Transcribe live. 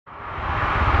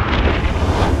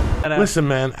Listen,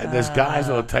 man, there's guys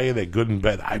that'll tell you they're good in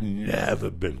bed. I've never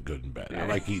been good in bed. I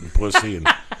like eating pussy and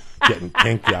getting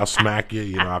kinky. I'll smack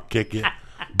you, I'll kick you.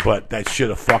 But that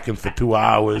shit of fucking for 2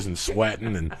 hours and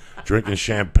sweating and drinking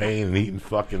champagne and eating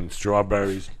fucking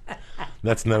strawberries,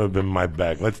 that's never been my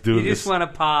bag. Let's do this. You just want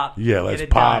to pop. Yeah, let's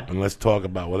pop and let's talk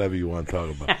about whatever you want to talk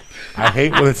about. I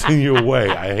hate when it's in your way.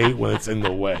 I hate when it's in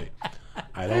the way.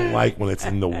 I don't like when it's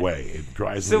in the way. It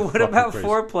drives me So what about crazy.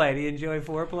 foreplay? Do you enjoy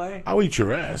foreplay? I'll eat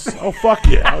your ass. Oh, fuck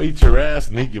yeah. I'll eat your ass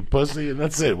and eat your pussy, and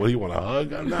that's it. What, do you want, a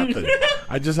hug? Nothing.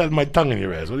 I just had my tongue in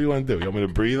your ass. What do you want to do? You want me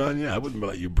to breathe on you? I wouldn't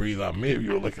let you breathe on me if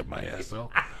you were licking my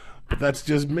asshole. But that's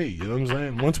just me. You know what I'm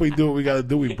saying? Once we do what we got to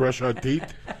do, we brush our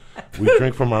teeth, we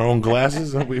drink from our own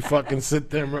glasses, and we fucking sit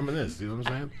there and reminisce. You know what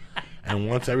I'm saying? And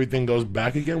once everything goes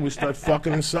back again, we start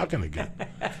fucking and sucking again.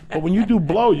 But when you do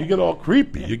blow, you get all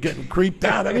creepy. You're getting creeped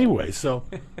out anyway, so.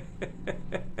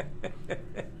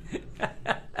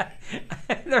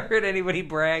 I've never heard anybody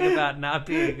brag about not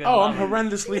being a good I'm lover.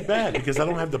 horrendously bad because I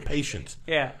don't have the patience.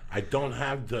 Yeah. I don't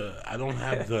have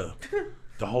the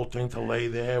whole thing to lay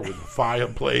there with the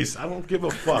fireplace. I don't give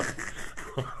a fuck.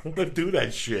 I'm gonna do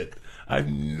that shit. I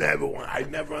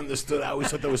never understood. I always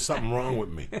thought there was something wrong with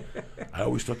me. I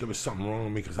always thought there was something wrong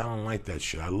with me because I don't like that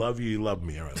shit. I love you, you love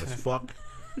me. All right, let's fuck,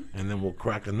 and then we'll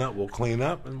crack a nut, we'll clean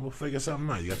up, and we'll figure something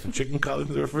out. You got some chicken cutlets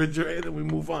in the refrigerator, we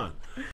move on.